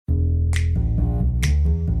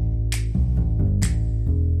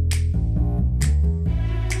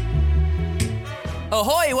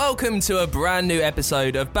Ahoy, welcome to a brand new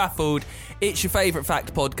episode of Baffled. It's your favourite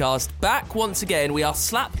fact podcast. Back once again, we are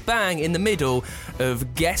slap bang in the middle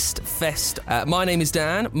of Guest Fest. My name is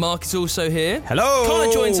Dan, Mark is also here. Hello!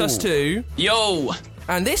 Connor joins us too. Yo!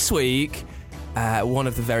 And this week, one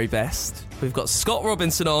of the very best. We've got Scott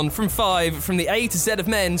Robinson on from 5, from the A to Z of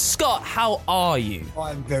Men. Scott, how are you?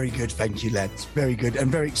 I'm very good, thank you, lads. Very good,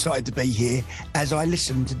 and very excited to be here. As I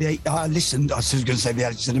listened to I was going to say the A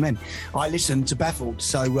to Z of Men. I listened to Baffled,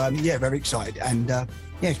 so yeah, very excited, and yeah,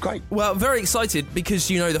 it's great. Well, very excited because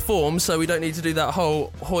you know the form, so we don't need to do that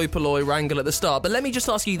whole hoi polloi wrangle at the start. But let me just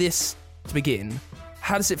ask you this to begin: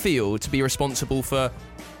 how does it feel to be responsible for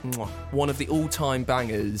one of the all-time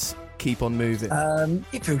bangers? Keep on moving.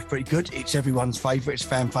 It feels pretty good. It's everyone's favourite. It's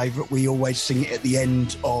fan favourite. We always sing it at the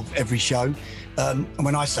end of every show. And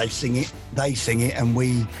when I say sing it, they sing it, and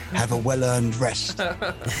we have a well-earned rest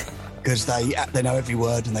because they know every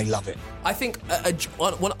word and they love it. I think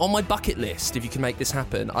on my bucket list, if you can make this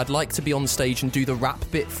happen, I'd like to be on stage and do the rap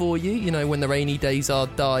bit for you. You know, when the rainy days are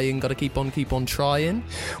dying, got to keep on trying.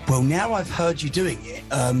 Well, now I've heard you doing it.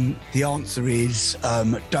 The answer is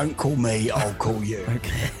don't call me, I'll call you.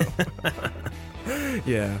 Okay.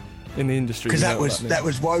 Yeah. In the industry, because that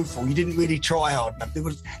was woeful. You didn't really try hard enough. There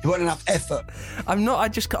wasn't enough effort. I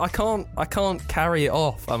can't carry it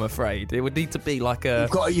off. I'm afraid it would need to be like a.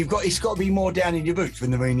 It's got to be more down in your boots when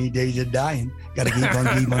the rainy days are dying. Got to keep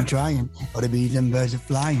on trying. Got to be them birds are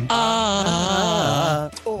flying. Oh,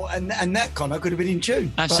 and that Connor could have been in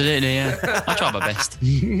tune. Absolutely, yeah. I tried my best.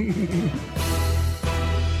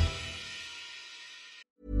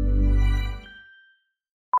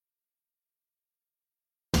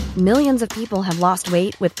 Millions of people have lost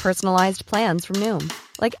weight with personalized plans from Noom.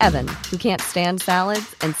 Like Evan, who can't stand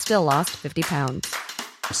salads and still lost 50 pounds.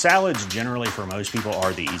 Salads generally for most people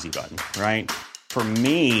are the easy button, right? For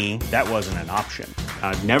me, that wasn't an option.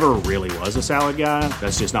 I never really was a salad guy.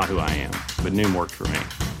 That's just not who I am. But Noom worked for me.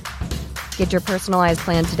 Get your personalized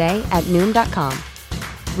plan today at Noom.com.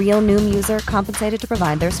 Real Noom user compensated to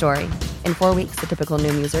provide their story. In 4 weeks, the typical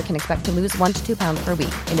Noom user can expect to lose 1 to 2 pounds per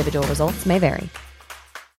week. Individual results may vary.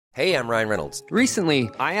 Hey, I'm Ryan Reynolds. Recently,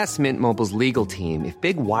 I asked Mint Mobile's legal team if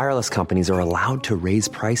big wireless companies are allowed to raise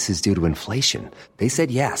prices due to inflation. They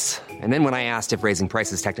said yes. And then when I asked if raising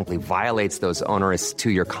prices technically violates those onerous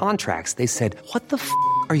 2-year contracts, they said, "What the f***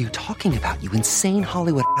 are you talking about, you insane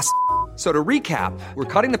Hollywood ass?" So to recap, we're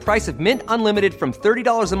cutting the price of Mint Unlimited from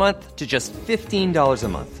 $30 a month to just $15 a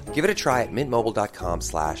month. Give it a try at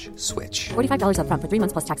mintmobile.com/switch. $45 up front for 3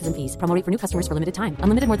 months plus taxes and fees. Promo rate for new customers for limited time.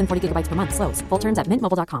 Unlimited more than 40 gigabytes per month. Slows full terms at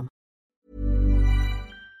mintmobile.com.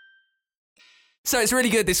 So it's really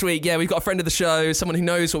good this week. Yeah, we've got a friend of the show, someone who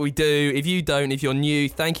knows what we do. If you don't, if you're new,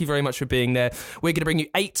 thank you very much for being there. We're going to bring you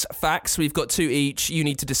 8 facts. We've got 2 each. You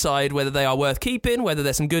need to decide whether they are worth keeping, whether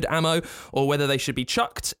there's some good ammo, or whether they should be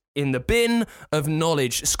chucked in the bin of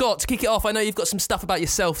knowledge. Scott, to kick it off, I know you've got some stuff about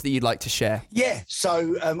yourself that you'd like to share. Yeah,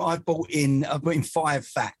 so I've brought in 5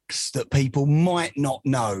 facts that people might not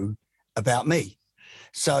know about me.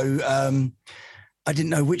 So I didn't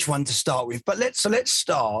know which one to start with, but let's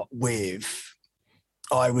start with.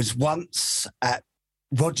 I was once at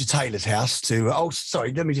Roger Taylor's house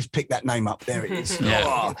let me just pick that name up. There it is.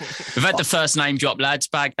 Yeah. We've had the first name drop, lads.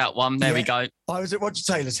 Bag that one. There we go. I was at Roger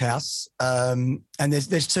Taylor's house, and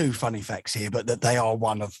there's 2 funny facts here, but that they are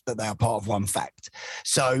part of one fact.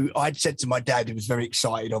 So I'd said to my dad, who was very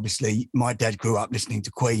excited, obviously, my dad grew up listening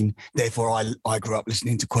to Queen, therefore I grew up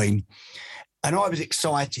listening to Queen. And I was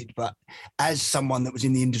excited, but as someone that was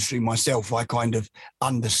in the industry myself, I kind of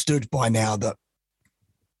understood by now that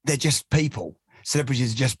they're just people.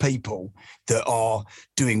 Celebrities are just people that are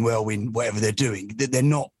doing well in whatever they're doing. They're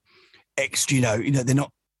not extra, they're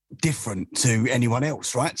not different to anyone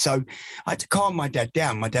else, right? So I had to calm my dad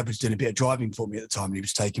down. My dad was doing a bit of driving for me at the time. And he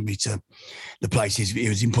was taking me to the places. He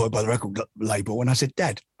was employed by the record label. And I said,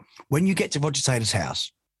 "Dad, when you get to Roger Taylor's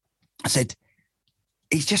house," I said,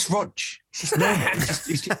 "he's just Rog. He's just normal."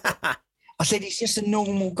 I said, "He's just a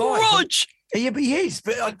normal guy." Rog! Yeah, but he is.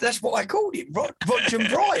 But that's what I called him, Rog and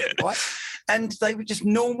Brian, right? And they were just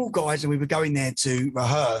normal guys, and we were going there to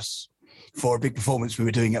rehearse for a big performance we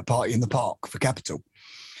were doing at Party in the Park for Capitol.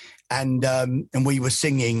 And we were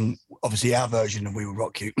singing, obviously, our version of We Will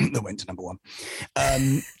Rock You that went to number 1.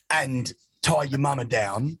 And Tie Your Mama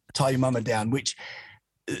Down, which,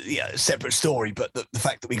 separate story, but the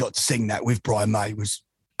fact that we got to sing that with Brian May was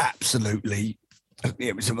absolutely...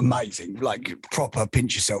 It was amazing, like proper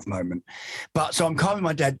pinch yourself moment. But so I'm calming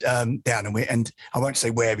my dad down, and I won't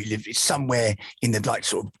say where he lived. It's somewhere in the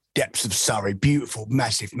sort of depths of Surrey, beautiful,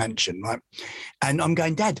 massive mansion, right? And I'm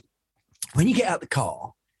going, "Dad, when you get out the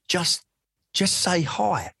car, just just say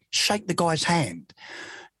hi, shake the guy's hand.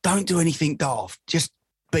 Don't do anything daft. Just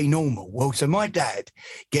be normal. Well, so my dad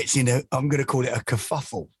gets in I'm going to call it a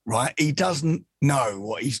kerfuffle, right? He doesn't know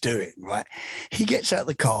what he's doing, right? He gets out of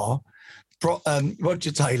the car.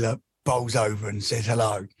 Roger Taylor bowls over and says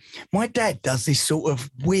hello. My dad does this sort of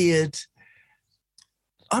weird,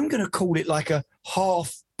 I'm going to call it like a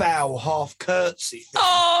half bow, half curtsy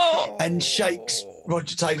thing, and shakes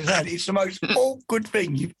Roger Taylor's hand. It's the most awkward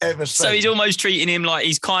thing you've ever seen. So he's almost treating him like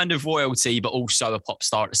he's kind of royalty, but also a pop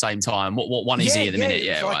star at the same time. What one is he at the minute?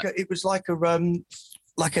 It was like a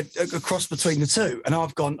cross between the two. And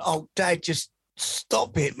I've gone, oh, Dad, just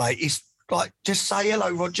stop it, mate. It's like, just say hello,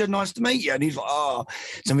 Roger. Nice to meet you. And he's like, oh.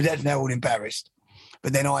 So my dad's now all embarrassed.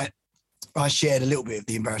 But then I shared a little bit of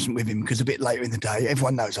the embarrassment with him because a bit later in the day,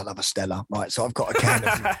 everyone knows I love a Stella, right? So I've got a can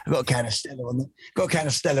of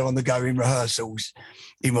Stella on the go in rehearsals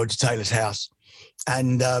in Roger Taylor's house,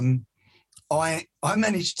 and I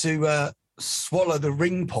managed to swallow the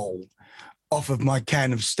ring pull off of my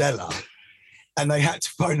can of Stella, and they had to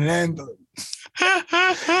phone an ambulance. But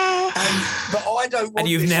I don't. And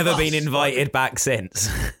you've never been invited back since.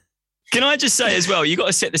 Can I just say as well, you've got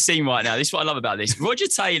to set the scene right now. This is what I love about this. Roger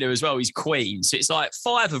Taylor as well, he's Queen. So it's like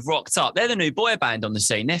 5 have rocked up. They're the new boy band on the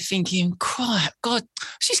scene. They're thinking, God,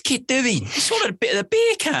 what's this kid doing? He swallowed a bit of the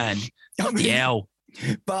beer can. Hell.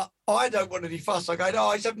 But I don't want any fuss. I go,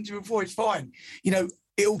 no, it's happened to me before. It's fine. You know,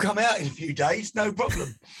 it'll come out in a few days. No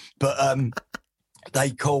problem. But they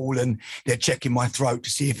call and they're checking my throat to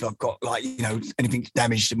see if I've got, like, you know, anything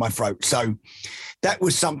damaged in my throat. So that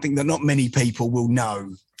was something that not many people will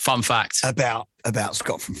know. Fun fact about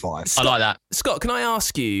Scott from Five. I like that. Scott, can I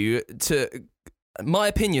ask you my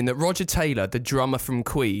opinion that Roger Taylor, the drummer from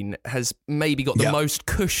Queen, has maybe got the most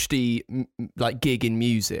cushy like gig in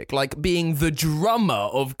music. Like being the drummer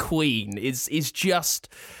of Queen is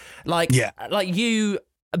just like you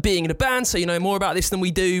being in a band, so you know more about this than we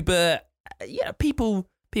do. But yeah, people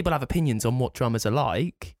have opinions on what drummers are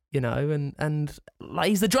like, you know, and like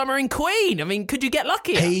he's the drummer in Queen. I mean, could you get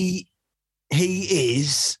luckier? He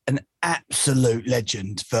is an absolute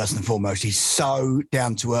legend, first and foremost. He's so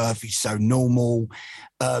down to earth. He's so normal.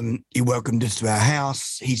 He welcomed us to our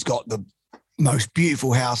house. He's got the most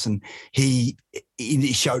beautiful house, and he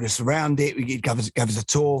showed us around it. He gave us a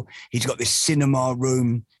tour. He's got this cinema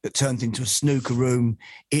room that turns into a snooker room.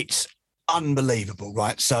 It's unbelievable,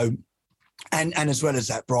 right? So, and as well as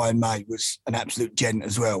that, Brian May was an absolute gent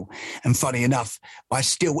as well. And funny enough, I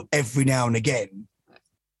still every now and again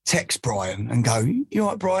text Brian and go, "You all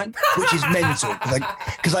right, Brian?" Which is mental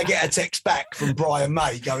because I get a text back from Brian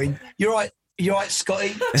May going, "You all right,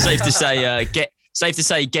 Scotty?" Safe to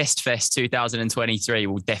say, Guest Fest 2023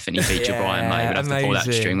 will definitely feature Brian May. We'll have to pull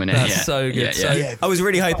that string, wouldn't it? That's so good. Yeah. I was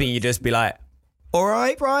really hoping you'd just be like, "All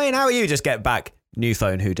right, Brian, how are you?" Just get back. New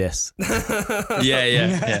phone, who dis?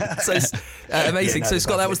 Yeah. So amazing. So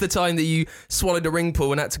Scott, that was the time that you swallowed a ring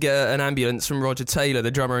pull and had to get an ambulance from Roger Taylor,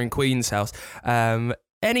 the drummer in Queen's house.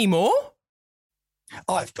 Any more?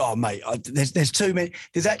 Mate, there's too many.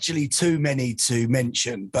 There's actually too many to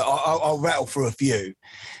mention, but I'll rattle through a few.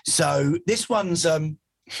 So this one's a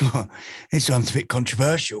bit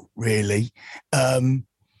controversial, really. I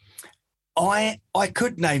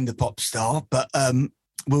could name the pop star, but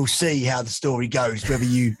we'll see how the story goes. Whether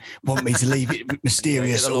you want me to leave it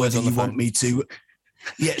mysterious or whether you want me to.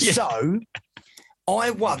 Yeah. So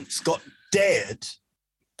I once got dared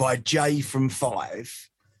by Jay from Five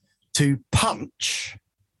to punch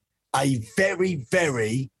a very,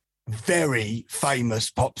 very, very famous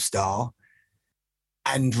pop star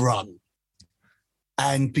and run.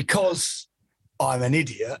 And because I'm an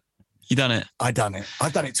idiot, you done it. I've done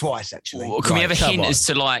it twice, actually. Well, can we have a hint as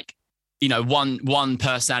to, like, you know, one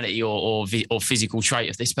personality or physical trait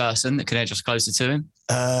of this person that can edge us closer to him?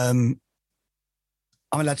 I'm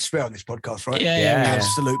allowed to swear on this podcast, right? Yeah.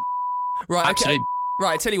 Absolute. Right. Absolute. Okay.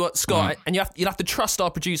 Right, I tell you what, Scott, and you'll have to trust our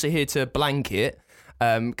producer here to blank it,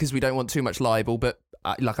 because we don't want too much libel. But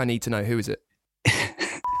I need to know, who is it?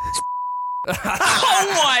 Oh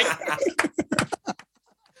my!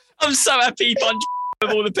 I'm so happy he punched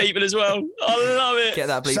with all the people as well. I love it. Get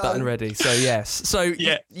that bleep button ready. So yes. So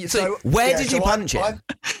yeah. Where did you punch it?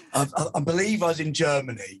 I believe I was in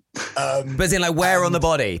Germany. But as in, like, where on the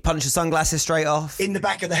body? Punch the sunglasses straight off? In the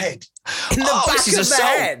back of the head. In the back of the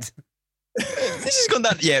head. This has gone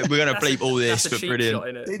down. Yeah, we're going to bleep all this, but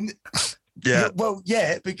brilliant. Yeah. Well,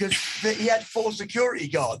 yeah, because he had 4 security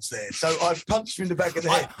guards there. So I punched him in the back of the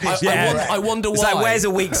head. I wonder why. It's like, where's a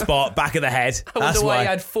weak spot? Back of the head. I wonder why he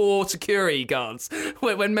had 4 security guards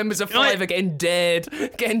when members of 5 are getting dared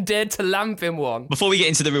to lamp him one. Before we get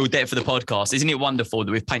into the real depth of the podcast, isn't it wonderful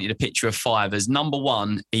that we've painted a picture of 5 as number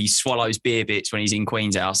 1, he swallows beer bits when he's in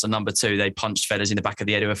Queen's House, and number 2, they punch fellas in the back of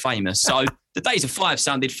the head who are famous. So the days of 5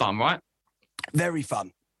 sounded fun, right? Very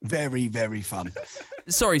fun. Very, very fun.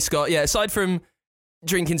 Sorry, Scott. Yeah, aside from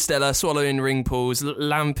drinking Stella, swallowing ring pulls,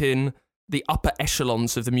 lamping the upper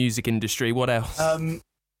echelons of the music industry, what else?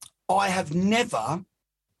 I have never,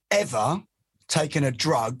 ever taken a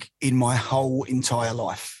drug in my whole entire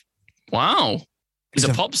life. Wow. He's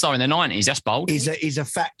a pop star in the 90s. That's bold. Is a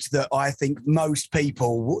fact that I think most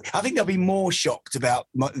people, I think they'll be more shocked about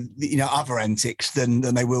other antics than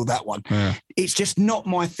they will that one. Yeah. It's just not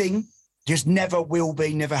my thing. Just never will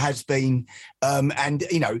be, never has been. And,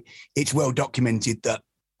 it's well documented that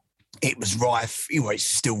it was rife. It's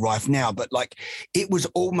still rife now, but like it was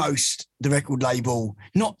almost the record label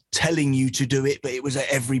not telling you to do it, but it was at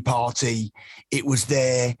every party. It was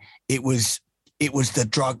there. It was the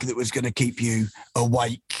drug that was going to keep you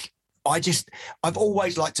awake. I've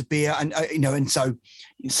always liked a beer, and and so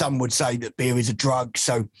some would say that beer is a drug.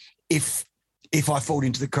 So if I fall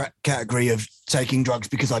into the category of taking drugs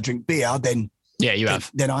because I drink beer, then yeah, you have.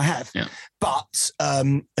 Then I have. Yeah. But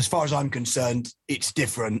as far as I'm concerned, it's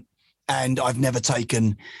different, and I've never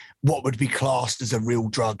taken what would be classed as a real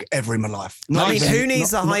drug ever in my life. Who needs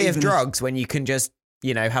the high of drugs when you can just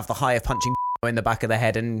have the high of punching in the back of the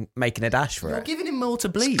head and making a dash for You're it? giving him more to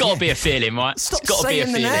bleed. It's got to be a feeling, right? Stop it's got to be a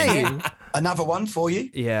saying the feeling. name. Another one for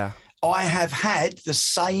you. Yeah. I have had the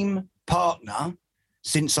same partner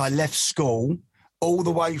since I left school all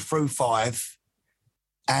the way through 5,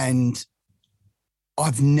 and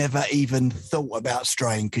I've never even thought about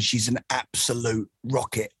straying because she's an absolute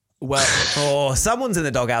rocket. Well, someone's in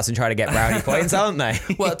the doghouse and trying to get brownie points, aren't they?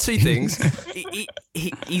 Well, 2 things.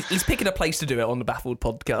 He's picking a place to do it on the Baffled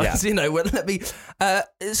podcast. Yeah. Let me.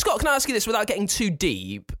 Scott, can I ask you this without getting too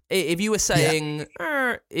deep? If you were saying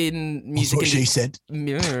in music, That's what she said.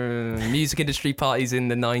 Music industry parties in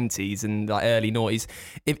the 90s and like early noughties,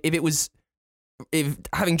 if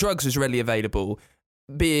having drugs was readily available,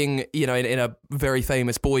 being in a very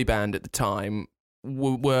famous boy band at the time,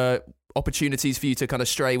 were opportunities for you to kind of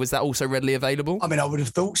stray, was that also readily available? I mean, I would have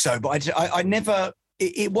thought so, but I never,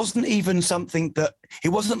 it wasn't even something that, it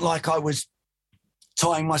wasn't like I was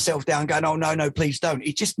tying myself down going, oh, no, please don't.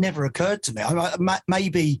 It just never occurred to me.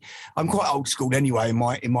 Maybe I'm quite old school anyway in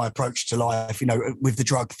my approach to life, with the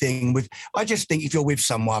drug thing. I just think if you're with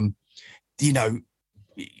someone,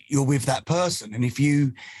 you're with that person. And if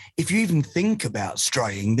you even think about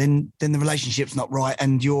straying, then the relationship's not right,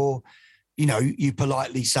 and you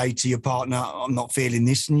politely say to your partner, I'm not feeling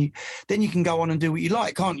this, and then you can go on and do what you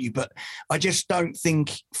like, can't you? But I just don't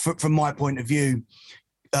think, from my point of view,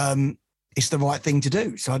 it's the right thing to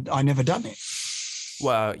do. So I never done it.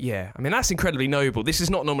 Well, yeah. I mean, that's incredibly noble. This is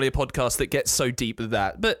not normally a podcast that gets so deep as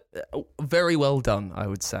that, but very well done, I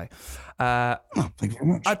would say. Thank you very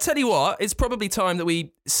much. I tell you what, it's probably time that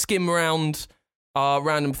we skim around our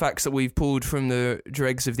random facts that we've pulled from the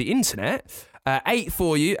dregs of the internet. 8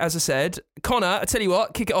 for you, as I said. Connor, I tell you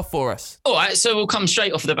what, kick it off for us. All right, so we'll come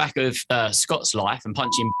straight off the back of Scott's life and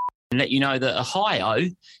punch him and let you know that Ohio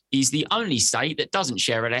is the only state that doesn't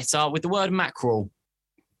share a letter with the word mackerel.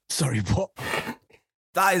 Sorry, what?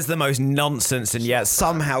 That is the most nonsense and yet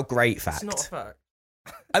somehow great fact. It's not a fact.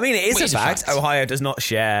 I mean, it is Well, a it's a fact. fact. Ohio does not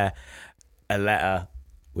share a letter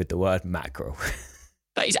with the word mackerel.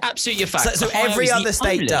 That is absolutely a fact. So Ohio every is the other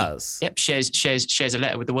state only- does? Yep, shares a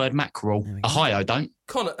letter with the word mackerel. Ohio don't.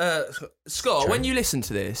 Connor, Scott, True. when you listen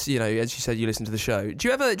to this, as you said, you listen to the show. Do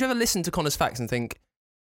you ever listen to Connor's facts and think,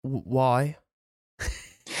 why?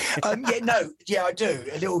 I do.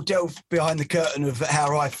 A little delve behind the curtain of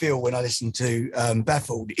how I feel when I listen to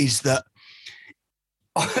Baffled is that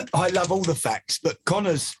I love all the facts, but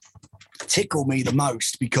Connor's tickle me the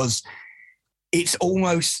most because it's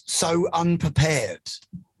almost so unprepared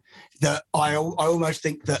that I almost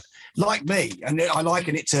think that, like me, and I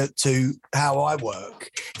liken it to how I work,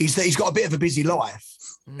 is that he's got a bit of a busy life.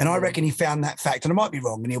 And I reckon he found that fact, and I might be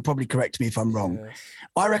wrong, and he'll probably correct me if I'm wrong. Yes.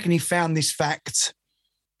 I reckon he found this fact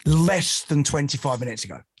less than 25 minutes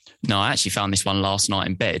ago. No, I actually found this one last night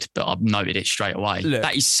in bed, but I've noted it straight away. Look,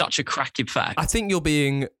 that is such a cracking fact. I think you're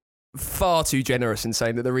being far too generous in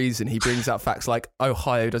saying that the reason he brings up facts like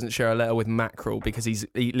Ohio doesn't share a letter with mackerel because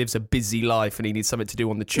he lives a busy life and he needs something to do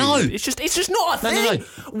on the tube. No. It's just not a thing. No.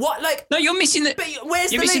 What, like? No, you're missing the.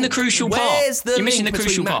 You're missing the crucial part. Where's the You're missing link the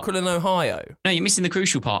crucial between part. mackerel and Ohio? No, you're missing the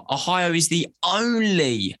crucial part. Ohio is the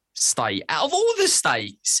only state out of all the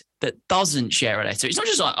states that doesn't share a letter. It's not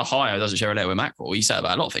just like Ohio doesn't share a letter with mackerel. You say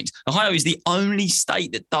about a lot of things. Ohio is the only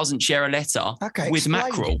state that doesn't share a letter with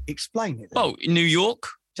mackerel. Explain it. Then. Well, New York,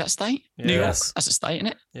 is that a state? New York, Yes. that's a state, isn't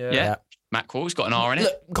it? Yeah. Mackerel's got an R in it.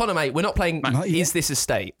 Look, Connor, mate, we're not playing. Is this a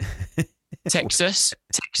state? Texas,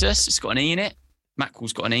 it's got an E in it.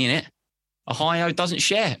 Mackerel's got an E in it. Ohio doesn't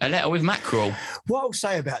share a letter with mackerel. What I'll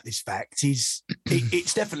say about this fact is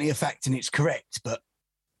it's definitely a fact and it's correct, but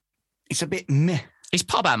it's a bit meh. It's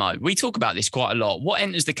pub ammo. We talk about this quite a lot. What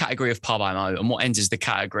enters the category of pub ammo and what enters the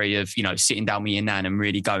category of, sitting down with your nan and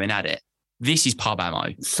really going at it? This is pub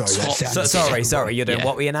ammo. Sorry. You're doing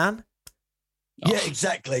what with your nan? Yeah,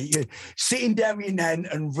 exactly. Sitting down with your nan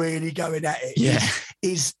and really going at it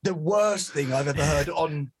is the worst thing I've ever heard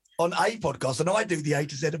on a podcast, and I do the A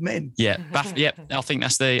to Z of men. Yeah, I think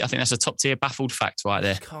that's a top tier baffled fact right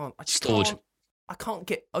there. I can't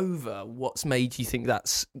get over what's made you think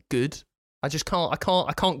that's good. I just can't.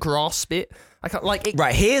 I can't grasp it. I can't like it.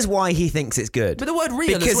 Right. Here's why he thinks it's good. But the word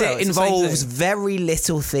real because as well, it it's the same involves thing. very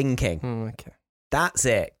little thinking. Okay. That's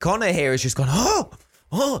it. Connor here has just gone, oh,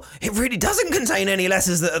 it really doesn't contain any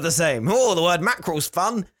letters that are the same. Oh, the word mackerel's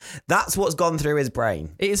fun. That's what's gone through his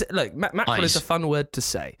brain. It is. Look, mackerel is a fun word to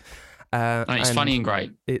say. It's funny and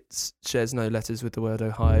great. It shares no letters with the word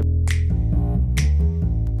Ohio.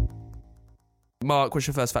 Mark, what's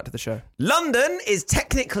your first fact of the show? London is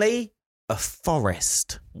technically a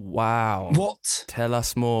forest. Wow. What? Tell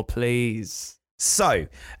us more, please. So,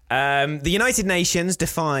 the United Nations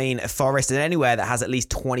define a forest as anywhere that has at least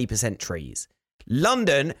 20% trees.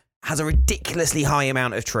 London has a ridiculously high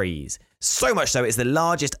amount of trees. So much so, it's the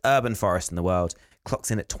largest urban forest in the world. Clocks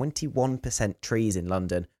in at 21% trees in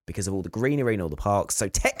London because of all the greenery and all the parks. So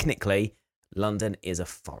technically, London is a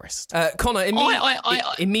forest. Connor,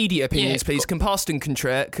 immediate opinions, please. Contrast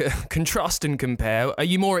and compare. Are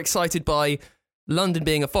you more excited by London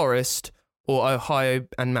being a forest or Ohio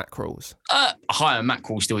and mackerels? Ohio and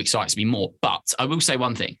mackerel still excites me more, but I will say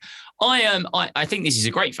one thing. I think this is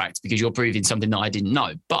a great fact because you're proving something that I didn't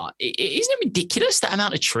know. But isn't it ridiculous, that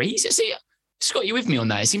amount of trees? See, Scott, you with me on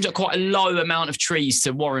that? It seems like quite a low amount of trees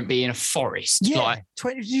to warrant being a forest. Yeah.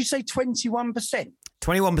 Did you say 21%?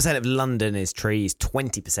 21% of London is trees.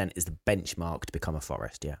 20% is the benchmark to become a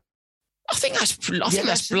forest. Yeah. I think that's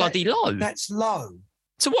bloody low. That's low.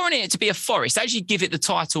 To warrant it to be a forest, actually give it the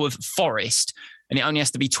title of forest, and it only has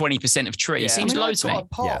to be 20% of trees. Yeah. Seems low to me.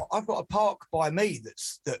 I've got a park by me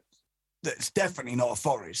that's definitely not a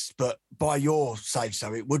forest, but by your say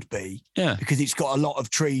so, it would be. Yeah. Because it's got a lot of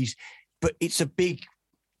trees, but it's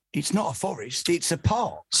not a forest, it's a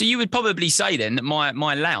park. So you would probably say then that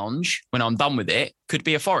my lounge, when I'm done with it, could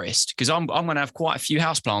be a forest because I'm going to have quite a few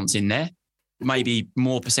houseplants in there. Maybe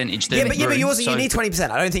more percentage than but you need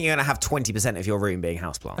 20%. I don't think you're going to have 20% of your room being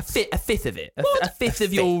houseplants. A fifth of it. A fifth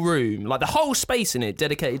of your room. Like the whole space in it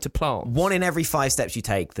dedicated to plants. 1 in every 5 steps you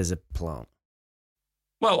take, there's a plant.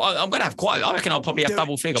 Well, I'm going to have I reckon I'll probably have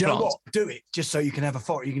double figure plants. What? Do it just so you can have a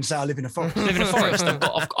forest. You can say I live in a forest. Live in a forest. I've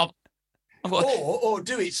got or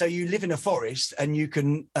do it so you live in a forest and you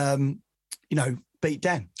can, beat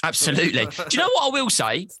Dan. Absolutely. Do you know what I will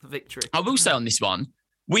say? It's the victory. I will say on this one,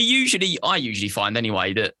 I usually find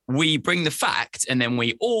anyway that we bring the fact and then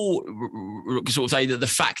we all sort of say that the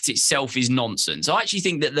fact itself is nonsense. I actually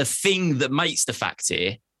think that the thing that makes the fact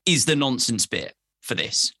here is the nonsense bit for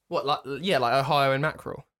this. What, like Ohio and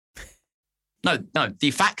mackerel? No,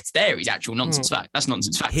 the fact there is actual nonsense fact. That's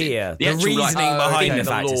nonsense fact. Here, the reasoning behind the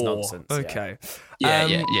fact law. is nonsense. Okay.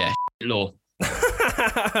 Yeah. Law.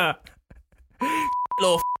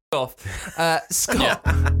 Law, off. Scott.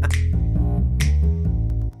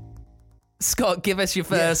 Scott, give us your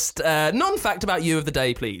first non-fact about you of the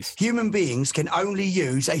day, please. Human beings can only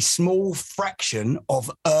use a small fraction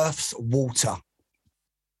of Earth's water.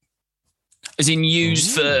 As in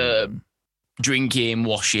used for drinking,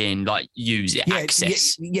 washing, like use it,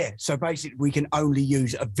 access. Yeah. So basically, we can only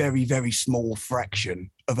use a very, very small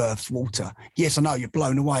fraction of Earth's water. Yes, I know, you're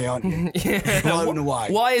blown away, aren't you? Yeah. Blown away.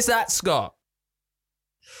 Why is that, Scott?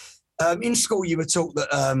 In school, you were taught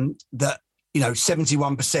that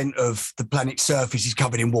 71% of the planet's surface is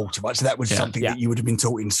covered in water, right? So that was something that you would have been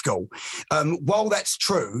taught in school. While that's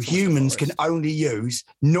true, humans can only use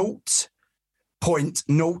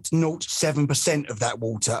 0.007% of that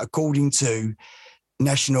water, according to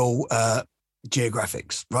National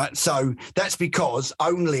geographics, right? So that's because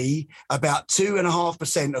only about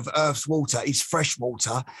 2.5% of Earth's water is fresh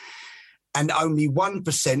water, and only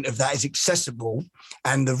 1% of that is accessible,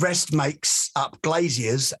 and the rest makes up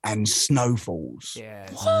glaciers and snowfalls. Yeah.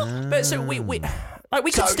 But so we could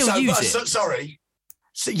still use it. Sorry.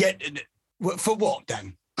 So, yeah, for what,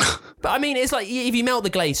 Dan? But I mean, it's like if you melt the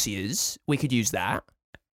glaciers, we could use that.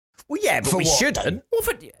 Well, yeah, but For we what, shouldn't.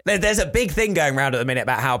 then? There's a big thing going around at the minute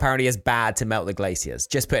about how apparently it's bad to melt the glaciers.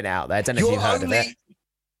 Just putting it out there. I don't know if you've heard of it.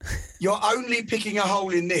 You're only picking a hole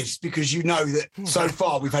in this because you know that so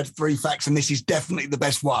far we've had 3 facts and this is definitely the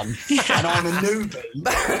best one. And I'm a newbie.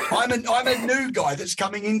 I'm a new guy that's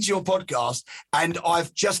coming into your podcast, and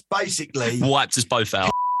I've just basically Wiped us both out.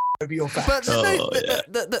 over your facts.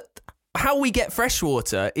 But how we get fresh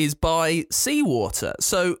water is by seawater.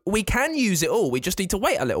 So we can use it all. We just need to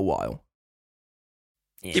wait a little while.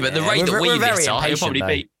 Yeah, but the rate that we we're very miss are, he'll probably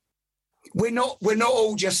impatient, be. We're not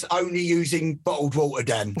all just only using bottled water,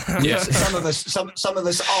 Dan. Yeah. Some of us are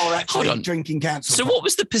Hold actually on. drinking council. So what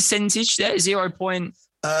was the percentage there? 0.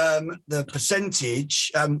 The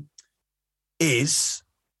percentage is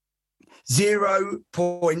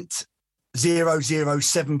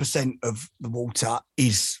 0.007% of the water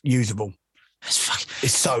is usable. That's fucking.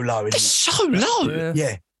 It's so low, It's isn't so low. Yeah. it?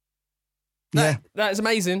 Yeah. Yeah. That is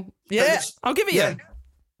amazing. Yeah, it's- I'll give it Yeah. you.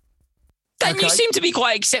 Dan, you Okay. seem to be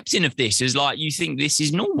quite accepting of this as like you think this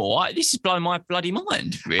is normal. This is blowing my bloody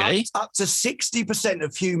mind, really. Up to 60%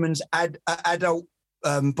 of humans' adult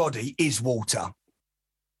body is water.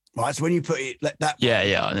 Right. So when you put it like that,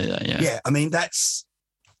 Yeah, I knew that. Yeah. I mean that's.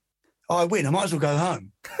 I win. I might as well go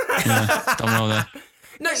home. Yeah, don't know that.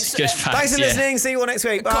 No, It's so- just facts, Thanks for yeah. listening. See you all next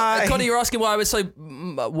week. Bye. Connie, you're asking why I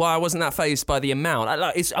wasn't that phased by the amount.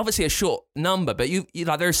 Like, it's obviously a short number, but you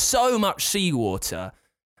like there's so much seawater,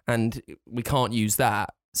 and we can't use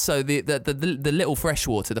that. So the little fresh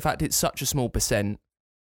water, the fact it's such a small percent,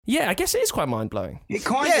 yeah, I guess it is quite mind blowing. It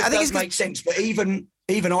kind Yeah, I of think does it's 'cause- make sense, but even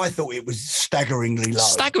I thought it was staggeringly low.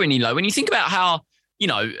 Staggeringly low. When you think about how,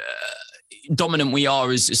 dominant we are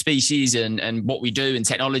as a species and what we do and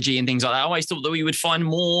technology and things like that, I always thought that we would find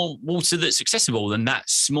more water that's accessible than that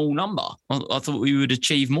small number. I thought we would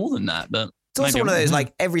achieve more than that, but It's also maybe one of I'm those wrong.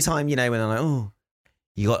 like every time when they're like, oh,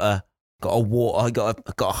 you got a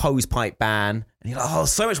hose pipe ban, and you're like, oh,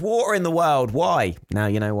 so much water in the world. Why? Now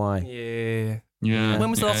you know why. Yeah. Yeah. When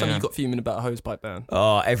was the last time yeah. you got fuming about a hosepipe ban?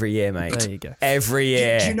 Oh, every year, mate. There you go. Every Do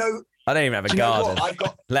year. you know? I don't even have a Do you know garden, what? I've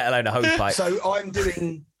got. let alone a hose pipe. So I'm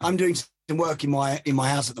doing some work in my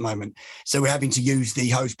house at the moment. So we're having to use the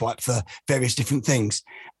hose pipe for various different things,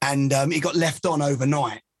 and it got left on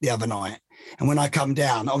overnight the other night. And when I come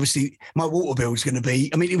down, obviously my water bill is going to be.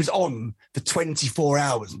 I mean, it was on for 24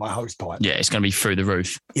 hours. My hose pipe. Yeah, it's going to be through the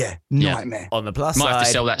roof. Yeah, Yeah. nightmare. On the plus Might side, have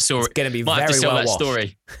to sell that story. it's going to be Might have to very sell well that washed.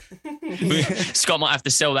 story. Scott might have to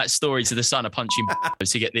sell that story to the Sun, a punching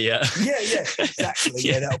to get the. Yeah, exactly.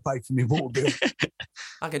 Yeah, that'll pay for my water bill.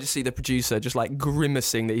 I can just see the producer just like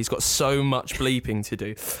grimacing that he's got so much bleeping to do.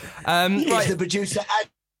 Is Right. the producer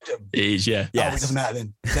Adam? It is, yeah. Oh, it doesn't matter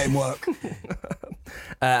then. Let him work.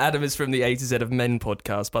 Adam is from the A to Z of Men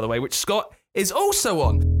podcast, by the way, which Scott is also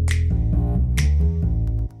on.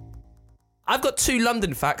 I've got 2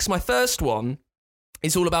 London facts. My first one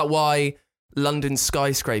is all about why London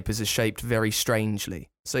skyscrapers are shaped very strangely.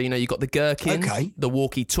 So, you've got the gherkin, Okay. the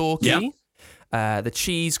walkie-talkie, Yeah. the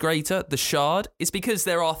cheese grater, the shard. It's because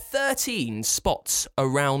there are 13 spots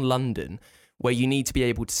around London where you need to be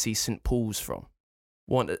able to see St. Paul's from.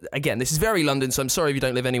 Again, this is very London, so I'm sorry if you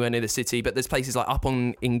don't live anywhere near the city, but there's places like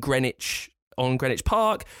in Greenwich, on Greenwich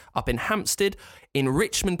Park, up in Hampstead, in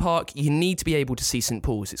Richmond Park, you need to be able to see St.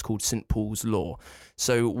 Paul's. It's called St. Paul's Law.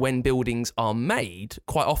 So when buildings are made,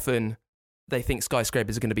 quite often they think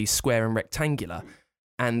skyscrapers are going to be square and rectangular,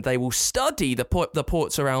 and they will study the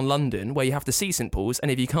ports around London where you have to see St. Paul's,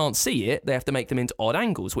 and if you can't see it, they have to make them into odd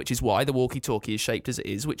angles, which is why the walkie-talkie is shaped as it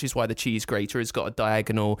is, which is why the cheese grater has got a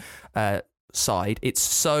diagonal side. It's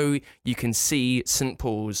so you can see St.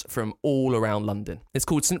 Paul's from all around London. It's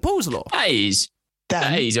called St. Paul's Law. That is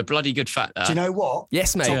Dan, a bloody good fact. do you know what?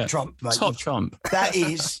 Yes, mate. Top Yeah. Trump, mate. Top Trump. That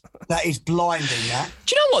is blinding. That.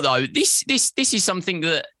 Do you know what though? This is something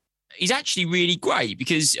that is actually really great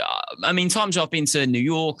because times I've been to New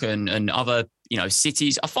York and other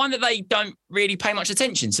cities, I find that they don't really pay much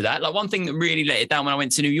attention to that. Like one thing that really let it down when I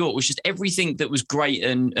went to New York was just everything that was great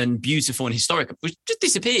and beautiful and historic was just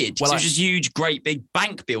disappeared. Well, There's just huge, great big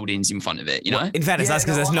bank buildings in front of it. You know? In fairness, Yeah, that's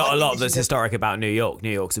because no, there's not I a lot think that's this is historic about New York. New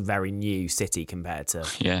York's a very new city compared to.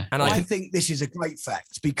 Yeah. And I think this is a great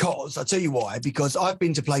fact because I'll tell you why. Because I've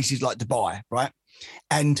been to places like Dubai, right?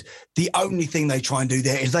 And the only thing they try and do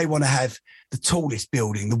there is they want to have the tallest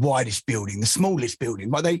building, the widest building, the smallest building.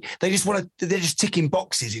 But they're just ticking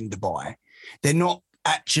boxes in Dubai. They're not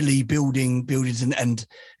actually building buildings and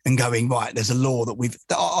going, right, there's a law that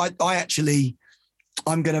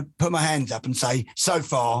I'm going to put my hands up and say, so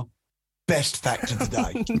far, best fact of the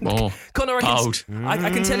day. Connor, I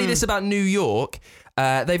can tell you this about New York.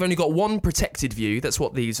 They've only got one protected view. That's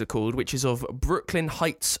what these are called, which is of Brooklyn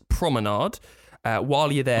Heights Promenade.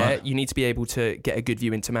 While you're there, you need to be able to get a good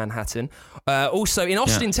view into Manhattan. Also, in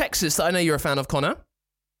Austin, Texas, that I know you're a fan of, Connor.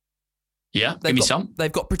 Yeah, give me some.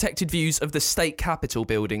 They've got protected views of the state capitol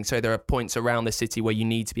building. So there are points around the city where you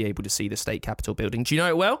need to be able to see the state capitol building. Do you know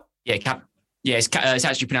it well? Yeah, it's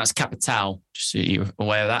actually pronounced Capital, just so you're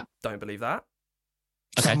aware of that. Don't believe that.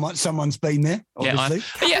 Okay. Someone's been there, obviously.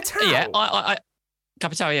 I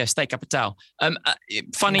Capital, state Capital.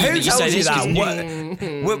 Funny Who that you told say you this.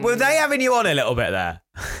 that? Were they having you on a little bit there?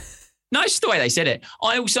 No, it's just the way they said it.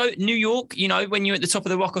 I also, New York, when you're at the top of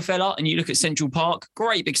the Rockefeller and you look at Central Park,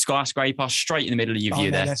 great big skyscraper straight in the middle of your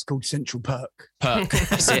view there. That's called Central Perk.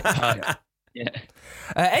 That's it, Perk. Yeah.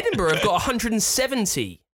 Edinburgh have got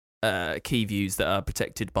 170 key views that are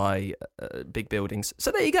protected by big buildings.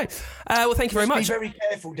 So there you go. Well, thank you very much. Be very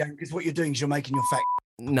careful, Dan, because what you're doing is you're making your fact.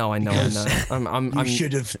 No, I know. You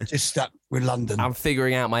should have just stuck with London. I'm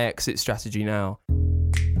figuring out my exit strategy now.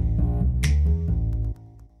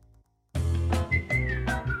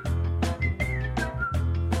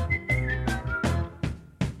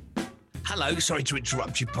 Hello, sorry to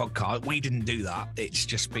interrupt your podcast. We didn't do that. It's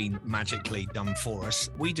just been magically done for us.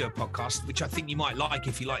 We do a podcast, which I think you might like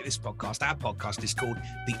if you like this podcast. Our podcast is called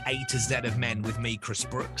The A to Z of Men with me, Chris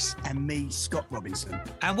Brooks. And me, Scott Robinson.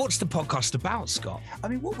 And what's the podcast about, Scott? I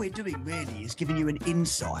mean, what we're doing really is giving you an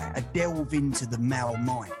insight, a delve into the male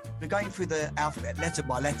mind. We're going through the alphabet letter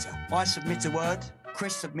by letter. I submit a word,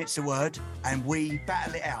 Chris submits a word, and we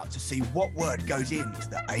battle it out to see what word goes into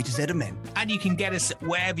the A to Z of Men. And you can get us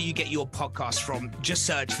wherever you get your podcast from. Just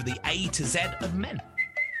search for the A to Z of Men.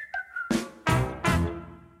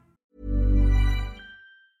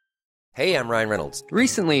 Hey, I'm Ryan Reynolds.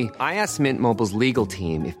 Recently, I asked Mint Mobile's legal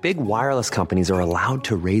team if big wireless companies are allowed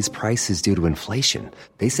to raise prices due to inflation.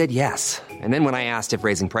 They said yes. And then when I asked if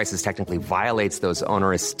raising prices technically violates those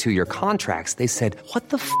onerous 2-year contracts, they said, "What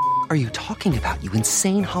the f*** are you talking about, you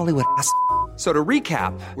insane Hollywood ass?" So to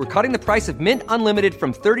recap, we're cutting the price of Mint Unlimited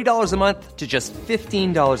from $30 a month to just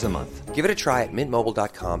 $15 a month. Give it a try at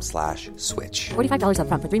mintmobile.com/switch. $45 up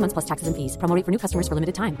front for 3 months plus taxes and fees. Promo rate for new customers for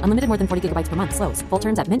limited time. Unlimited more than 40 gigabytes per month. Slows full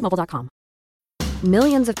terms at mintmobile.com.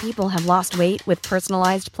 Millions of people have lost weight with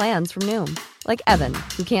personalized plans from Noom. Like Evan,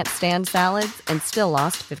 who can't stand salads and still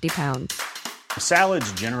lost 50 pounds.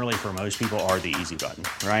 Salads generally for most people are the easy button,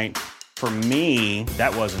 right? For me,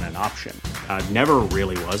 that wasn't an option. I never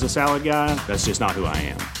really was a salad guy. That's just not who I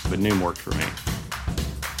am. But Noom worked for me.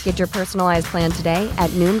 Get your personalized plan today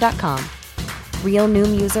at Noom.com. Real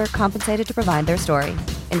Noom user compensated to provide their story.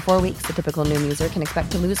 In 4 weeks, the typical Noom user can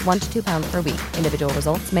expect to lose 1 to 2 pounds per week. Individual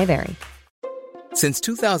results may vary. Since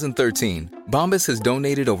 2013, Bombas has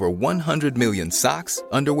donated over 100 million socks,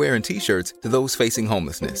 underwear, and T-shirts to those facing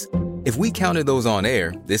homelessness. If we counted those on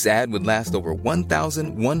air, this ad would last over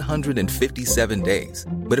 1,157 days.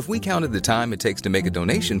 But if we counted the time it takes to make a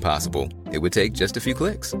donation possible, it would take just a few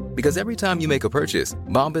clicks. Because every time you make a purchase,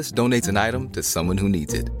 Bombas donates an item to someone who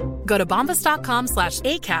needs it. Go to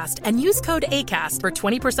bombas.com/ACAST and use code ACAST for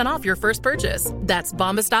 20% off your first purchase. That's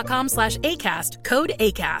bombas.com/ACAST, code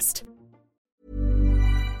ACAST.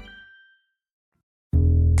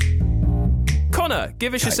 Connor,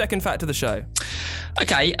 give us your second fact of the show.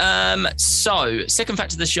 Okay, so second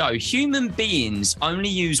fact of the show, human beings only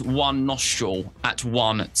use one nostril at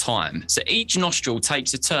one time. So each nostril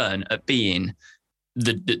takes a turn at being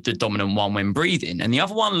the dominant one when breathing, and the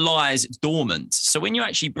other one lies dormant. So when you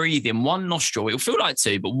actually breathe in one nostril, it'll feel like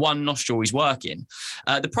two, but one nostril is working.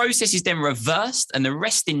 The process is then reversed and the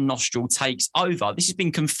resting nostril takes over. This has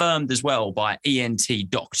been confirmed as well by ENT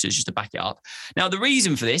doctors, just to back it up. Now, the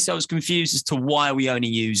reason for this, I was confused as to why we only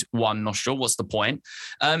use one nostril. What's the point?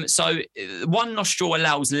 So one nostril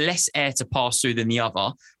allows less air to pass through than the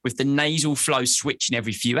other, with the nasal flow switching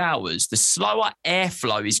every few hours. The slower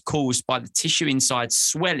airflow is caused by the tissue inside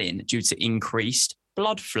swelling due to increased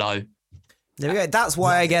blood flow. There we go. That's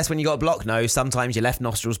why I guess when you got a blocked nose, sometimes your left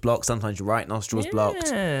nostril's blocked, sometimes your right nostril's blocked.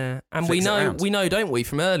 Yeah, and we know, don't we,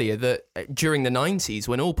 from earlier that during the 90s,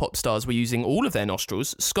 when all pop stars were using all of their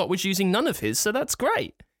nostrils, Scott was using none of his, so that's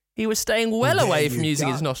great. He was staying well away from using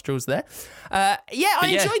his nostrils there. I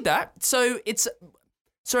enjoyed that. So it's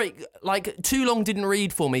Sorry, like too long didn't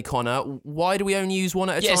read for me, Connor. Why do we only use one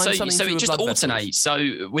at a time? So Something to it do with just blood alternates.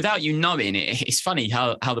 So without you knowing it, it's funny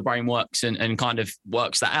how the brain works and kind of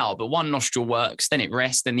works that out. But one nostril works, then it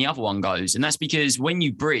rests, then the other one goes. And that's because when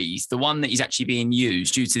you breathe, the one that is actually being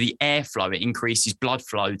used, due to the airflow, it increases blood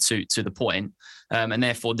flow to the point, and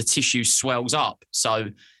therefore the tissue swells up. So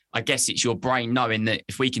I guess it's your brain knowing that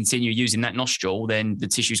if we continue using that nostril, then the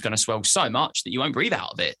tissue is going to swell so much that you won't breathe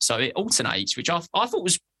out of it. So it alternates, which I thought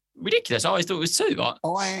was ridiculous. I always thought it was too. But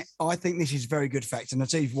I think this is a very good fact, and I'll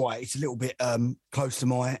tell you why. It's a little bit close to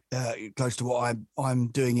what I'm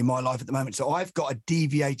doing in my life at the moment. So I've got a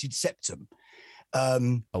deviated septum,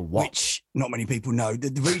 which not many people know.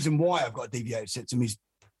 The reason why I've got a deviated septum is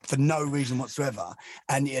for no reason whatsoever,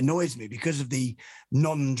 and it annoys me because of the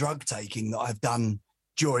non-drug taking that I've done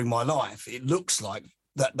during my life. It looks like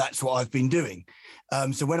that's what I've been doing.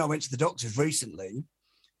 So when I went to the doctors recently,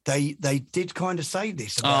 they did kind of say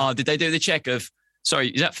this. Did they do the check of, sorry,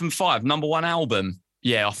 is that from 5, number 1 album?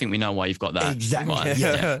 Yeah, I think we know why you've got that. Exactly. Right.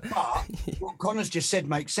 Yeah. But what Connor's just said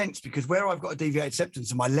makes sense, because where I've got a deviated septum,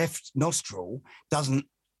 so my left nostril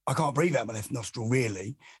I can't breathe out my left nostril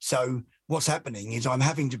really. So what's happening is I'm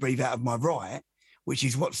having to breathe out of my right, which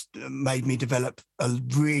is what's made me develop a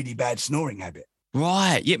really bad snoring habit.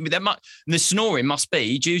 Right. Yeah, but the snoring must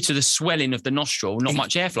be due to the swelling of the nostril. Not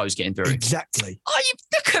much airflow's getting through. Exactly. Oh,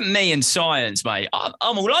 look at me and science, mate. I'm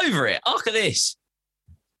all over it. Look at this.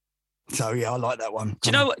 So yeah, I like that one. Do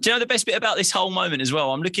you know the best bit about this whole moment as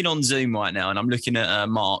well? I'm looking on Zoom right now, and I'm looking at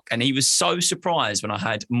Mark, and he was so surprised when I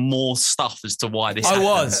had more stuff as to why this. I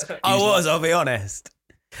was. I'll be honest.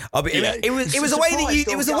 It was a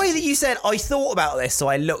way that you said, I thought about this, so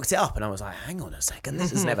I looked it up, and I was like, hang on a second,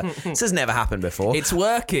 this has never happened before. It's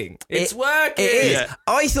working. It's working. It is. Yeah.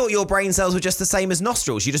 I thought your brain cells were just the same as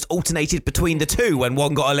nostrils. You just alternated between the two when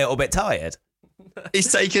one got a little bit tired.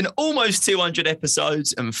 It's taken almost 200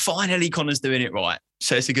 episodes, and finally Connor's doing it right.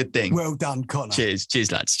 So it's a good thing. Well done, Connor.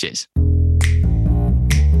 Cheers, lads. Cheers.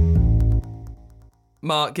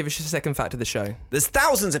 Mark, give us your second fact of the show. There's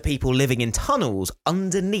thousands of people living in tunnels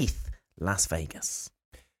underneath Las Vegas.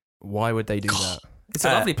 Why would they do that? It's a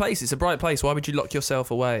lovely place. It's a bright place. Why would you lock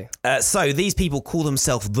yourself away? So these people call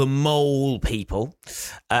themselves the Mole People,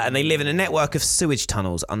 and they live in a network of sewage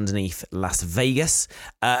tunnels underneath Las Vegas.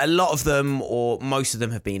 A lot of them, or most of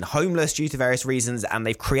them, have been homeless due to various reasons, and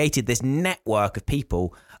they've created this network of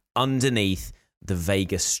people underneath the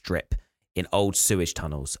Vegas Strip in old sewage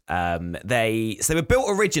tunnels. They were built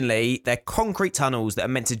originally, they're concrete tunnels that are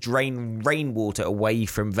meant to drain rainwater away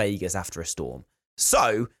from Vegas after a storm.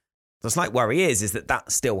 So the slight worry is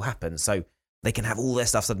that still happens. So they can have all their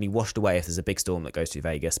stuff suddenly washed away if there's a big storm that goes through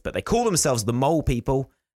Vegas. But they call themselves the Mole People,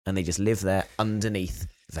 and they just live there underneath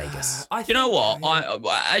Vegas. You know what?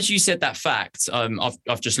 As you said that fact,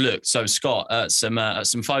 I've just looked. So Scott, at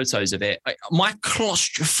some photos of it. My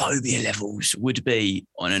claustrophobia levels would be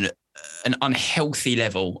on an unhealthy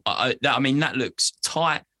level. I mean, that looks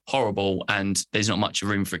tight, horrible, and there's not much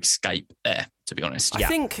room for escape there, to be honest. I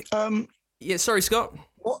think. Sorry, Scott.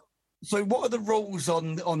 What are the rules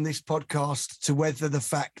on this podcast to whether the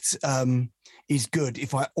fact is good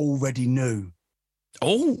if I already knew?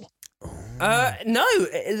 No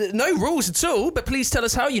rules at all. But please tell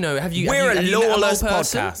us how you know. We're a lawless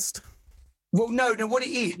podcast. Well, no. What it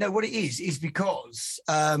is because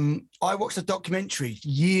I watched a documentary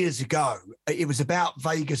years ago. It was about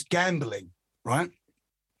Vegas gambling, right?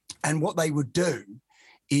 And what they would do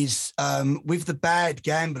is with the bad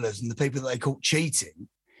gamblers and the people that they caught cheating,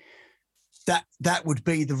 that would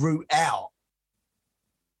be the route out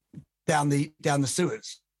down the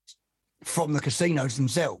sewers from the casinos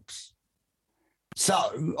themselves.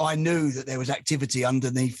 So I knew that there was activity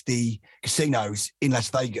underneath the casinos in Las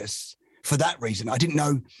Vegas for that reason. I didn't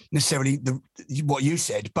know necessarily what you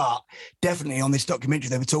said, but definitely on this documentary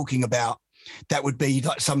they were talking about that would be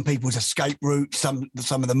like some people's escape route. Some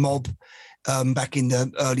of the mob back in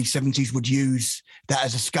the early 70s would use that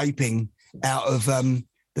as escaping out of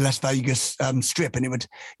the Las Vegas Strip, and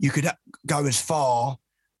you could go as far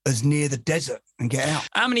as near the desert and get out.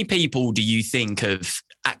 How many people do you think have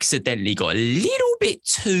accidentally got a little bit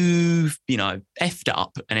too, effed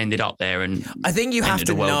up and ended up there? And I think you have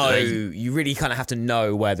to know, you really kind of have to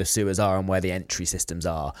know where the sewers are and where the entry systems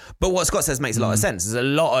are. But what Scott says makes a lot of sense. There's a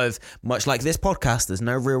lot of, much like this podcast, there's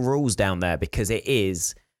no real rules down there because it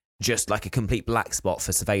is just like a complete black spot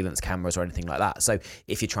for surveillance cameras or anything like that. So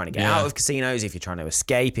if you're trying to get out of casinos, if you're trying to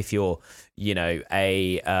escape, if you're,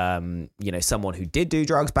 someone who did do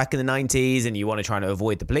drugs back in the 90s and you want to try to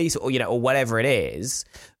avoid the police or whatever it is,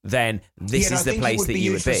 then this is the place that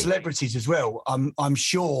you would be. For celebrities as well. I'm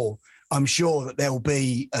sure I'm sure that there'll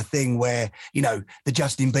be a thing where, you know, the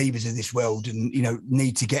Justin Biebers of this world and, you know,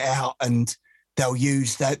 need to get out and they'll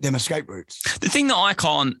use them escape routes. The thing that I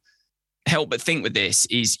can't help but think with this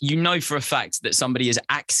is, you know, for a fact that somebody has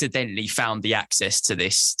accidentally found the access to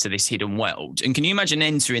this hidden world. And can you imagine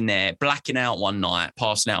entering there, blacking out one night,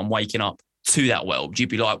 passing out and waking up to that world? You'd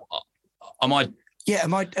be like, am I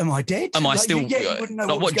dead? Am I like, still, you wouldn't know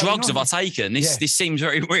like, what drugs have I taken? This Yeah. seems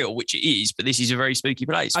very real, which it is, but this is a very spooky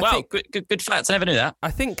place. I Wow, think- good facts. I never knew that.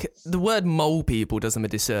 I think the word mole people does them a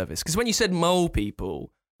disservice, because when you said mole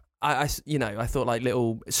people, I thought like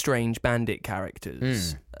little strange bandit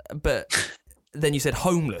characters, but then you said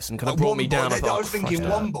homeless and kind of brought me down. I thought, was thinking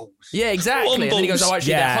Wombles. Yeah, exactly. And then he goes, oh,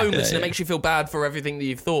 actually, Yeah. they're homeless, and Yeah, it makes you feel bad for everything that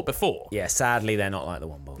you've thought before. Yeah, sadly, they're not like the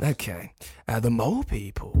Wombles. Okay. The mole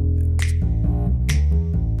people.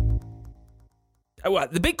 Oh, well,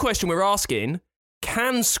 the big question we're asking,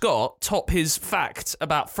 can Scott top his fact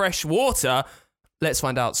about fresh water? Let's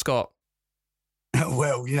find out, Scott.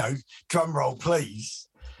 Well, you know, drum roll, please.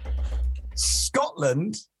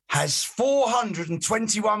 Scotland has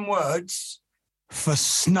 421 words for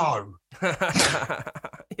snow. Yeah,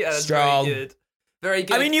 that's Strong. very good. Very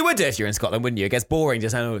good. I mean, you would do if you're in Scotland, wouldn't you? It gets boring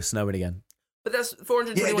just saying, oh, it's snowing again. But there's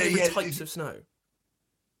 421 Yeah, different yeah. types of snow.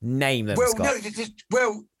 Name them, Well, Scott.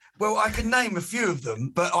 no, well, I can name a few of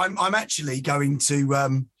them, but I'm actually going to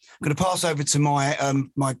going to pass over to my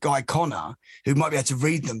my guy Connor, who might be able to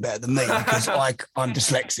read them better than me because I'm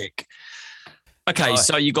dyslexic. Okay,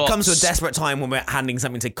 so you got... Comes to a desperate time when we're handing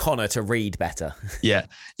something to Connor to read better. Yeah.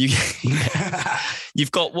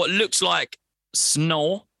 You've got what looks like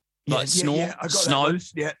snow, like snow, I got that snow, one.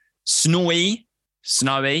 Yeah, snowy,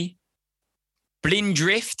 snowy,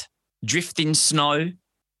 blindrift, drifting snow,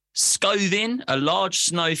 scovin, a large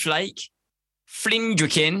snowflake,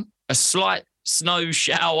 flindrikin, a slight snow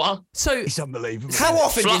shower. So it's unbelievable. How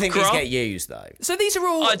often do you think these Fluckra. get used, though? So these are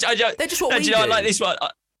all. they're just what we do. I like this one.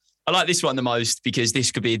 I like this one the most because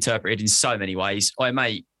this could be interpreted in so many ways. Oi,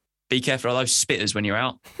 mate, be careful of those spitters when you're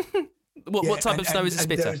out. What type of snow is a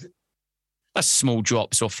spitter? That's small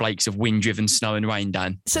drops or flakes of wind-driven snow and rain,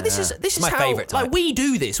 Dan. So this is my how favourite type. like we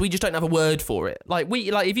do this. We just don't have a word for it. Like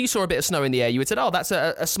if you saw a bit of snow in the air, you would say, "Oh, that's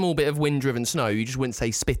a small bit of wind-driven snow." You just wouldn't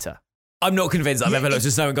say spitter. I'm not convinced I've ever looked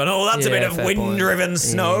at snow and gone, oh, that's a Yeah, bit of fair point. wind-driven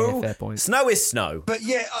snow. Yeah, fair point. Snow is snow. But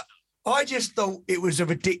yeah, I just thought it was a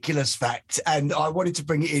ridiculous fact, and I wanted to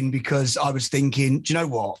bring it in because I was thinking, do you know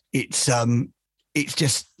what? It's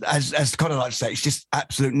just as Connor likes to say, it's just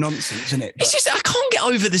absolute nonsense, isn't it? It's just, I can't get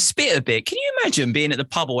over the spitter bit. Can you imagine being at the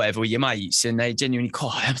pub or whatever with your mates and they genuinely,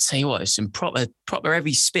 I have to tell you what, there's some proper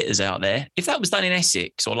heavy spitters out there. If that was done in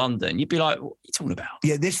Essex or London, you'd be like, what are you talking about?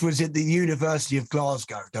 Yeah, this was at the University of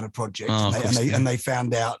Glasgow, done a project, Oh, and they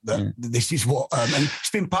found out that this is what, and it's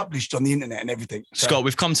been published on the internet and everything. So, Scott,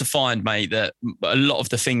 we've come to find, mate, that a lot of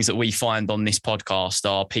the things that we find on this podcast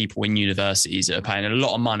are people in universities that are paying a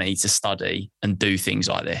lot of money to study and do things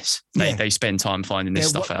like this. They spend time finding this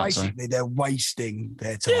stuff out. So. Basically, they're wasting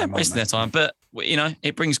their time. Yeah, wasting their time. But, you know,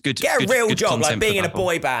 it brings good Get a real good job, like content being for in a people.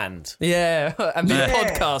 boy band. Yeah, and be a Yeah.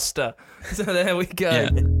 podcaster. So there we go.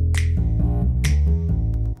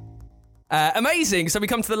 Yeah. Amazing. So we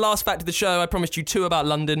come to the last fact of the show. I promised you two about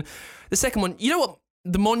London. The second one, you know what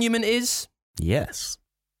the monument is? Yes.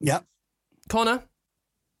 Yep. Connor?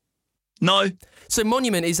 No. So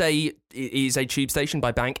Monument is a tube station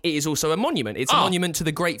by Bank. It is also a monument. It's a monument to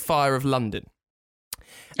the Great Fire of London.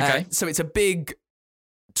 Okay. So it's a big,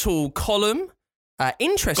 tall column.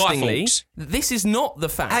 Interestingly, Guy Fawkes. this is not the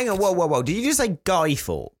fact. Hang on, whoa. Did you just say Guy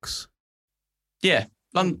Fawkes? Yeah.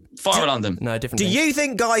 Fire of London. No, different. Do thing. you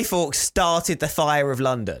think Guy Fawkes started the Fire of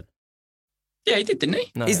London? Yeah, he did, didn't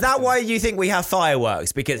he? No, Is that why you think we have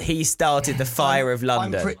fireworks? Because he started the Fire of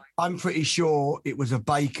London? I'm pretty sure it was a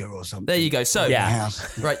baker or something. There you go. So, Yeah.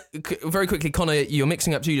 right, very quickly, Connor, you're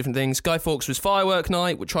mixing up two different things. Guy Fawkes was Firework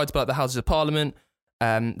Night, which tried to blow up the Houses of Parliament.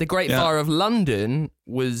 The Great Fire of London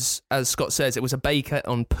was, as Scott says, it was a baker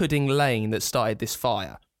on Pudding Lane that started this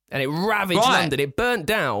fire. And it ravaged London. It burnt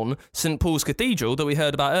down St. Paul's Cathedral that we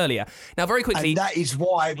heard about earlier. Now, very quickly... And that is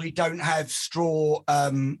why we don't have straw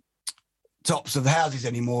tops of the houses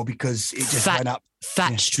anymore, because it just went up.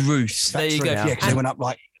 Thatched roofs. There you go. Yeah, because they went up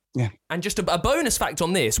like... Yeah. And just a bonus fact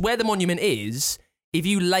on this, where the monument is, if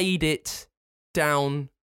you laid it down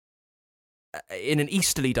in an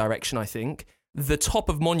easterly direction, I think, the top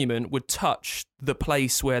of monument would touch the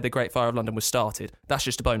place where the Great Fire of London was started. That's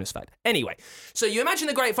just a bonus fact. Anyway, so you imagine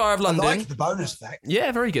the Great Fire of London... I like the bonus fact.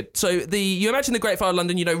 Yeah, very good. So you imagine the Great Fire of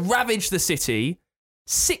London, ravaged the city.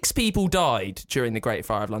 6 people died during the Great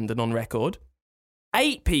Fire of London on record.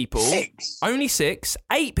 8 people... 6? Only 6.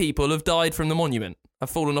 8 people have died from the monument. have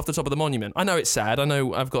fallen off the top of the monument. I know it's sad. I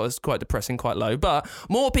know I've got it's quite depressing, quite low. But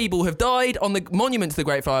more people have died on the monument to the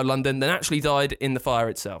Great Fire of London than actually died in the fire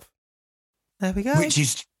itself. There we go. Which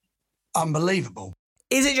is unbelievable.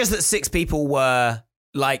 Is it just that 6 people were,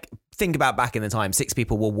 like, think about back in the time, 6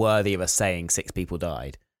 people were worthy of us saying 6 people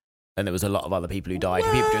died? And there was a lot of other people who died.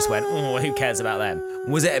 And people just went, oh, who cares about them?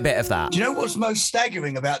 Was it a bit of that? Do you know what's most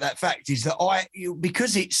staggering about that fact is that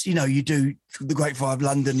because it's, you do the Great Fire of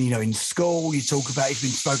London, in school, you talk about it's been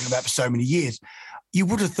spoken about for so many years. You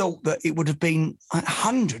would have thought that it would have been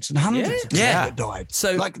hundreds and hundreds of people that died.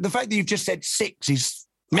 So, like, the fact that you've just said 6 is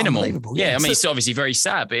minimal. Yeah, I mean, it's obviously very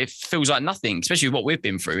sad, but it feels like nothing, especially with what we've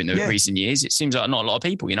been through in the recent years. It seems like not a lot of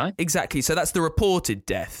people, Exactly. So that's the reported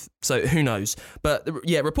death. So who knows? But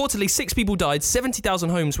reportedly 6 people died,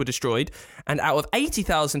 70,000 homes were destroyed, and out of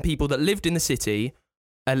 80,000 people that lived in the city,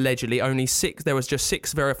 allegedly there was just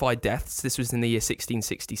 6 verified deaths. This was in the year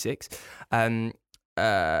 1666.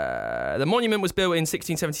 The monument was built in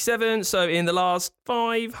 1677, so in the last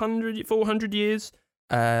 400 years,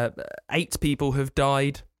 8 people have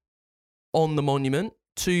died on the monument.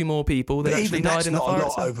 2 more people that actually died in the fire.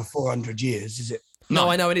 That's not a lot over 400 years, is it? No,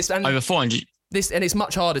 I know, and it's over 400. And it's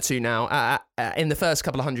much harder to now. In the first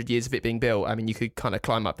couple of 100 years of it being built, I mean, you could kind of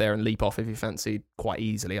climb up there and leap off if you fancied quite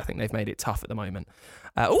easily. I think they've made it tough at the moment.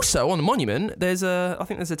 Also, on the monument, there's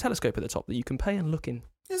a telescope at the top that you can pay and look in.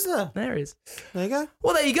 Is there? There is. There you go.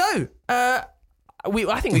 Well, there you go.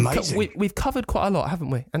 I think we've covered quite a lot, haven't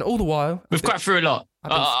we? And all the while, we've got through a lot.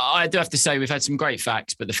 I do have to say we've had some great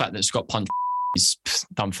facts, but the fact that Scott punched is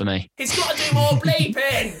done for me. He's got to do more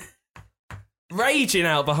bleeping. Raging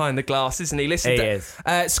out behind the glass, isn't he? Listen, he is.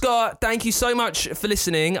 Scott, thank you so much for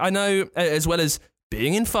listening. I know, as well as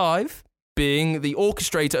being in 5, being the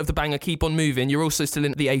orchestrator of the banger Keep On Moving, you're also still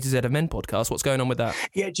in the A to Z of Men podcast. What's going on with that?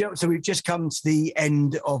 Yeah, so we've just come to the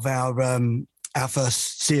end of our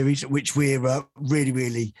first series, which we're really,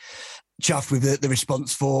 really chuffed with the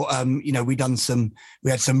response for. We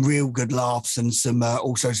had some real good laughs and some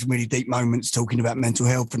also some really deep moments talking about mental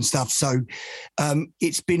health and stuff. So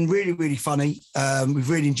it's been really, really funny. We've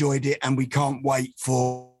really enjoyed it, and we can't wait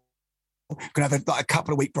for. We're going to have a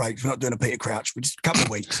couple of week breaks. We're not doing a Peter Crouch, but just a couple of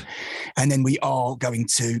weeks. And then we are going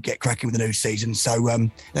to get cracking with the new season. So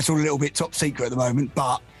that's all a little bit top secret at the moment,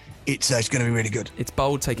 but it's going to be really good. It's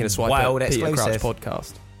bold taking a swipe at Peter Crouch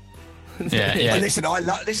podcast. Yeah. Listen,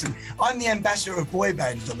 I'm the ambassador of boy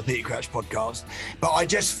bands on the Peter Crouch podcast, but I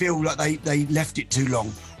just feel like they left it too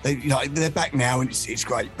long. They're back now, and it's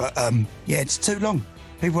great. But it's too long.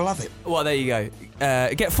 People love it. Well, there you go.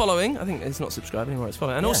 Get following. I think it's not subscribing anymore. It's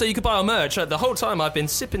following. And also, you can buy our merch. The whole time I've been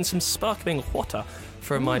sipping some sparkling water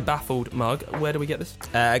from my Baffled mug. Where do we get this?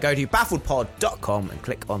 Go to baffledpod.com and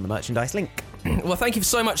click on the merchandise link. Well, thank you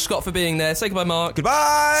so much, Scott, for being there. Say goodbye, Mark.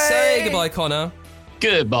 Goodbye. Say goodbye, Connor.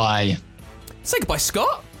 Goodbye. Say goodbye,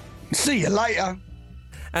 Scott. See you later.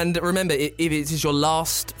 And remember, if it is your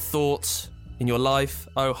last thoughts in your life,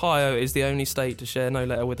 Ohio is the only state to share no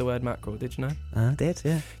letter with the word mackerel. Did you know? I did,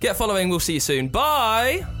 yeah. Get following. We'll see you soon.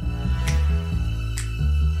 Bye.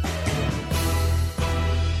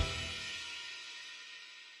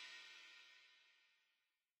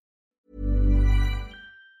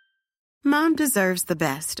 Mom deserves the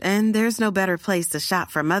best, and there's no better place to shop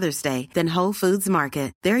for Mother's Day than Whole Foods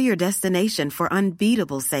Market. They're your destination for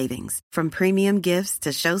unbeatable savings, from premium gifts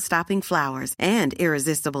to show-stopping flowers and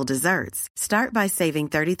irresistible desserts. Start by saving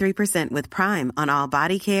 33% with Prime on all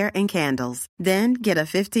body care and candles. Then get a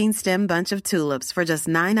 15-stem bunch of tulips for just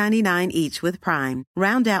 $9.99 each with Prime.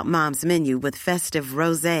 Round out Mom's menu with festive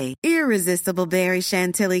rosé, irresistible berry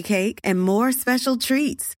chantilly cake, and more special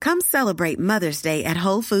treats. Come celebrate Mother's Day at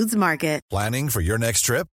Whole Foods Market. Planning for your next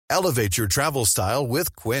trip? Elevate your travel style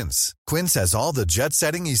with Quince. Quince has all the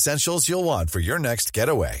jet-setting essentials you'll want for your next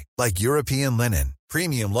getaway, like European linen,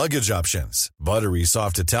 premium luggage options, buttery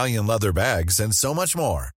soft Italian leather bags, and so much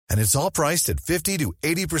more. And it's all priced at 50 to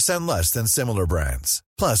 80% less than similar brands.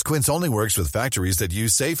 Plus, Quince only works with factories that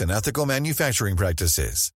use safe and ethical manufacturing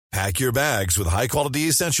practices. Pack your bags with high-quality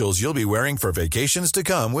essentials you'll be wearing for vacations to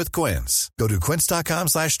come with Quince. Go to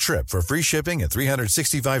quince.com/trip for free shipping and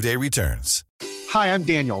 365-day returns. Hi, I'm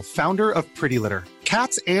Daniel, founder of Pretty Litter.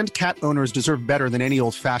 Cats and cat owners deserve better than any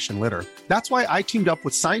old-fashioned litter. That's why I teamed up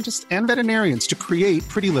with scientists and veterinarians to create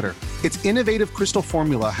Pretty Litter. Its innovative crystal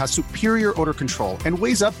formula has superior odor control and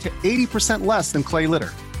weighs up to 80% less than clay litter.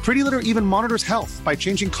 Pretty Litter even monitors health by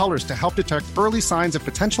changing colors to help detect early signs of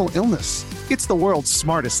potential illness. It's the world's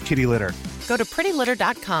smartest kitty litter. Go to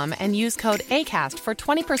prettylitter.com and use code ACAST for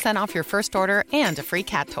 20% off your first order and a free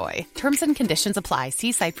cat toy. Terms and conditions apply.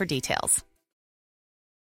 See site for details.